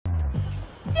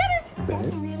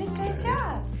That's a really great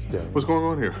job. What's going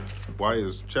on here? Why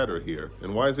is Cheddar here?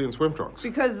 And why is he in swim trunks?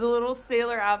 Because the little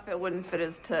sailor outfit wouldn't fit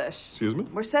his tush. Excuse me?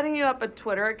 We're setting you up a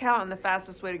Twitter account, and the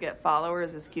fastest way to get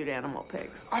followers is cute animal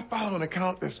pics. I follow an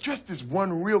account that's just this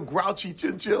one real grouchy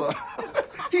chinchilla.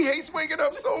 He hates waking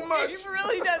up so much. He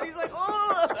really does. He's like,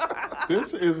 ugh.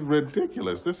 This is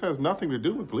ridiculous. This has nothing to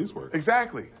do with police work.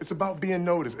 Exactly. It's about being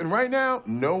noticed. And right now,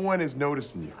 no one is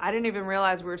noticing you. I didn't even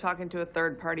realize we were talking to a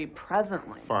third party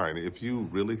presently. Fine. If you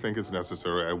really think it's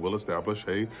necessary, I will establish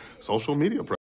a social media presence.